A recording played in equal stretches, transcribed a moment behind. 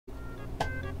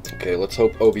Okay, let's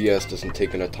hope OBS doesn't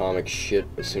take an atomic shit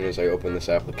as soon as I open this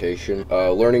application.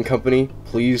 Learning company,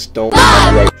 please don't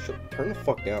turn the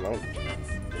fuck down.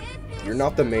 You're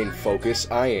not the main focus,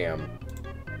 I am.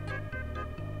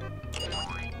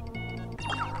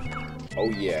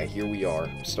 Oh yeah, here we are.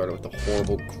 Starting with the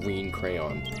horrible green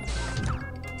crayon.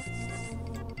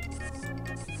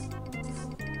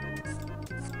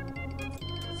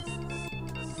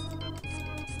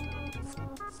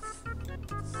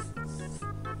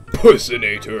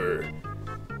 Pussinator!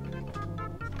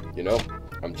 You know,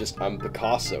 I'm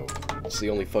Picasso. That's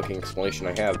the only fucking explanation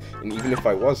I have. And even if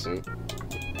I wasn't...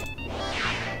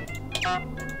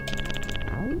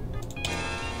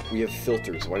 We have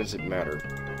filters, why does it matter?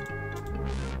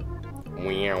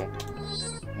 Meow.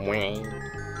 Meow.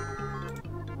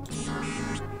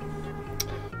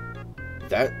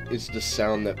 That is the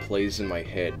sound that plays in my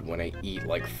head when I eat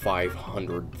like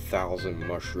 500,000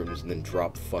 mushrooms and then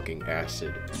drop fucking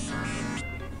acid.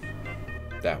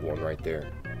 That one right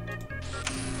there.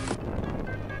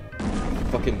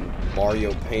 Fucking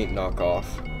Mario Paint knockoff.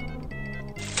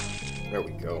 There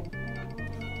we go.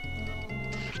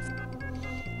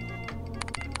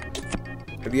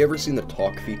 Have you ever seen the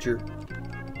talk feature?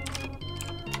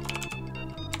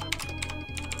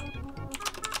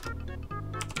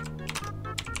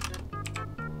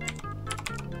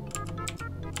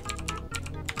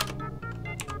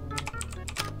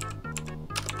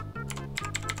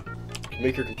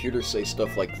 Make your computer say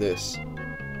stuff like this.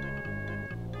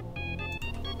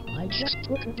 I just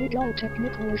put a big old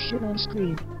technical shit on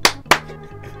screen.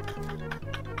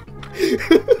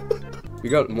 We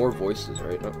got more voices,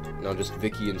 right? No, just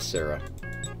Vicky and Sarah.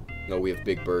 No, we have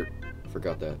Big Bert.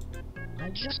 Forgot that.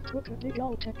 I just put a big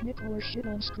old technical shit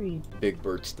on screen. Big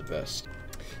Bert's the best.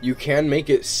 You can make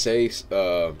it say,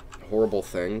 horrible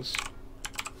things.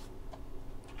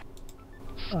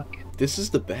 Fuck. This is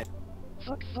the best.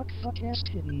 Fuck ass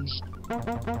titties.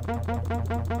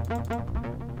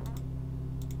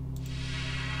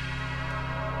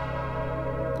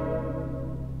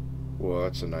 Whoa,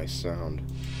 that's a nice sound.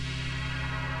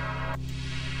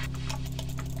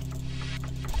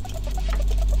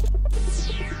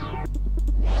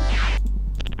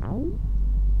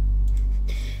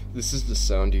 This is the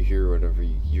sound you hear whenever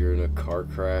you're in a car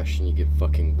crash and you get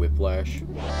fucking whiplash.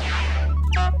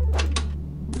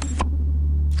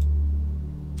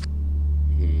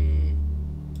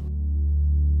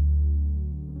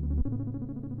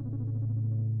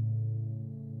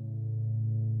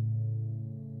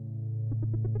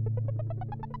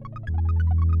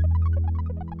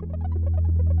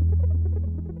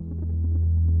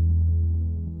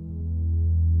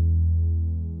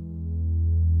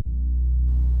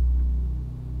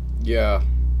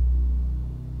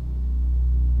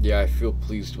 Yeah, I feel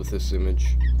pleased with this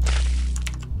image.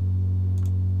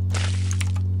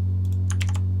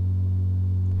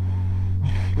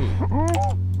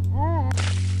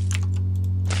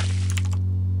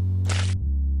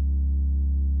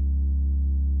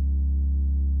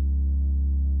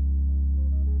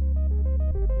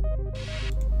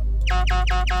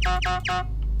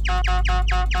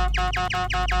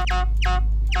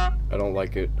 I don't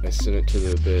like it. I sent it to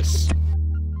the abyss.